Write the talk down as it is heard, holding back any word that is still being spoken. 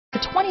The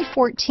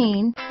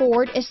 2014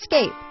 Ford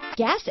Escape.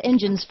 Gas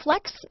engines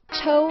flex,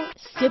 tow,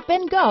 sip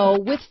and go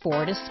with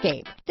Ford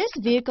Escape. This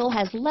vehicle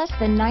has less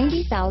than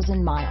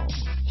 90,000 miles.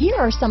 Here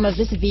are some of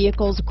this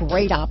vehicle's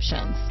great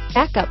options: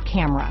 backup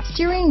camera,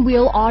 steering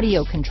wheel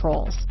audio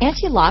controls,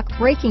 anti-lock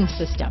braking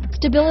system,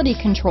 stability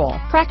control,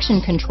 traction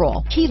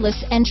control,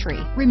 keyless entry,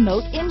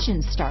 remote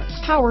engine start,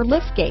 power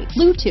liftgate,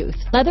 Bluetooth,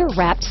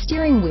 leather-wrapped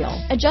steering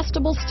wheel,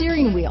 adjustable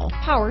steering wheel,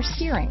 power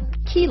steering,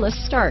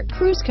 keyless start,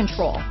 cruise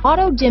control,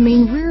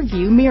 auto-dimming rear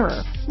view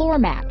mirror, floor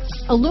mats,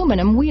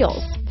 aluminum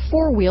wheels,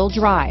 four-wheel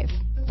drive,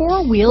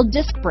 four-wheel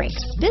disc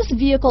brakes. This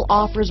vehicle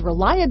offers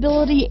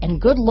reliability and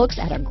good looks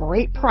at a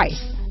great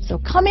price. So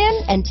come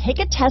in and take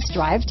a test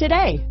drive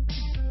today.